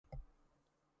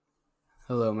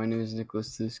Hello, my name is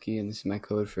Nicholas Slutsky, and this is my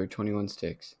code for 21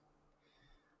 Sticks.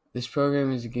 This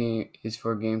program is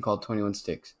for a game called 21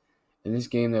 Sticks. In this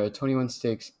game, there are 21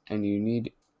 sticks, and you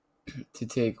need to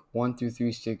take 1 through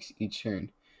 3 sticks each turn.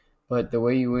 But the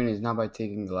way you win is not by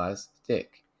taking the last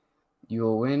stick. You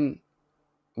will win.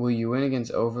 Will you win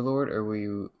against Overlord, or will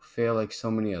you fail like so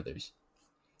many others?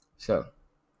 So,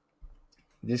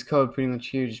 this code pretty much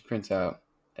here just prints out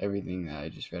everything that I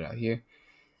just read out here.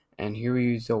 And here we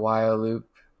use the while loop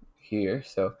here.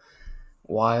 So,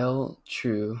 while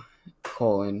true,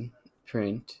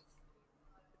 print,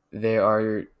 there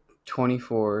are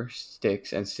 24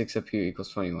 sticks, and 6 up here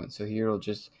equals 21. So here it'll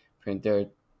just print there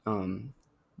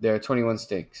are 21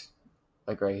 sticks,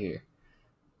 like right here.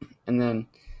 And then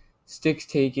sticks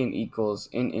taken equals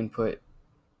in input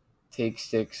take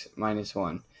sticks minus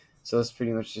 1. So this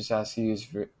pretty much just asks the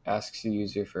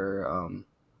user for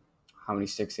how many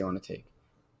sticks they want to take,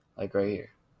 like right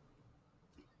here.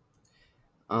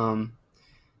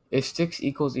 If sticks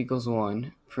equals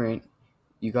 1, print,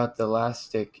 you got the last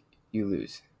stick, you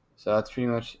lose. So that's pretty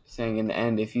much saying in the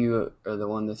end, if you are the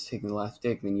one that's taking the last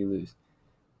stick, then you lose.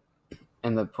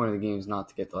 And the point of the game is not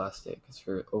to get the last stick. It's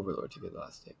for Overlord to get the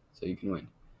last stick, so you can win.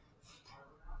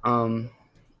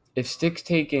 If sticks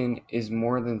taken is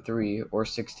more than 3, or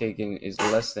sticks taken is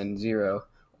less than 0,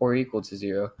 or equal to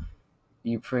 0,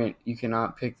 you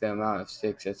cannot pick the amount of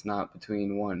sticks that's not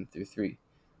between 1 through 3.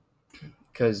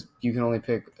 Because you can only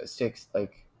pick sticks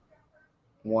like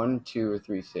 1, 2, or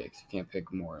 3 sticks. You can't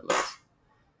pick more or less.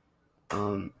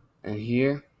 And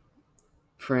here,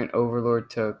 print Overlord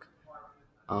took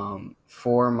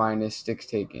 4 minus sticks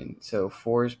taken. So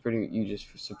 4 is you just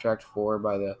subtract 4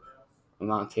 by the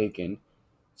amount taken.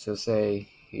 So say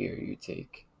here you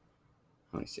take,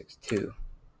 how many sticks? 2.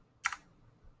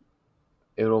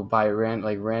 It'll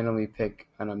randomly pick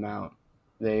an amount.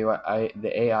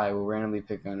 The AI will randomly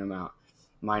pick an amount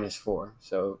minus 4.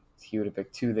 So he would have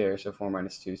picked 2 there, so 4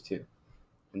 minus 2 is 2.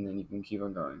 And then you can keep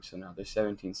on going. So now there's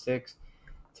 17 sticks.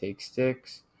 Take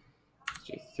sticks.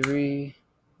 J3.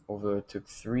 Overlord took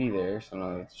 3 there, so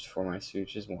now it's 4 minus 2,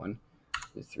 which is 1.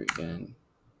 Do 3 again.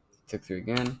 Took 3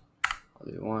 again.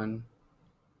 I'll do 1.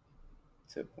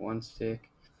 Took 1 stick.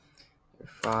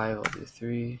 5. I'll do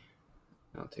 3.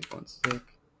 I'll take 1 stick.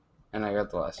 And I got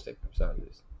the last stick.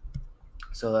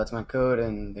 So that's my code,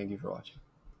 and thank you for watching.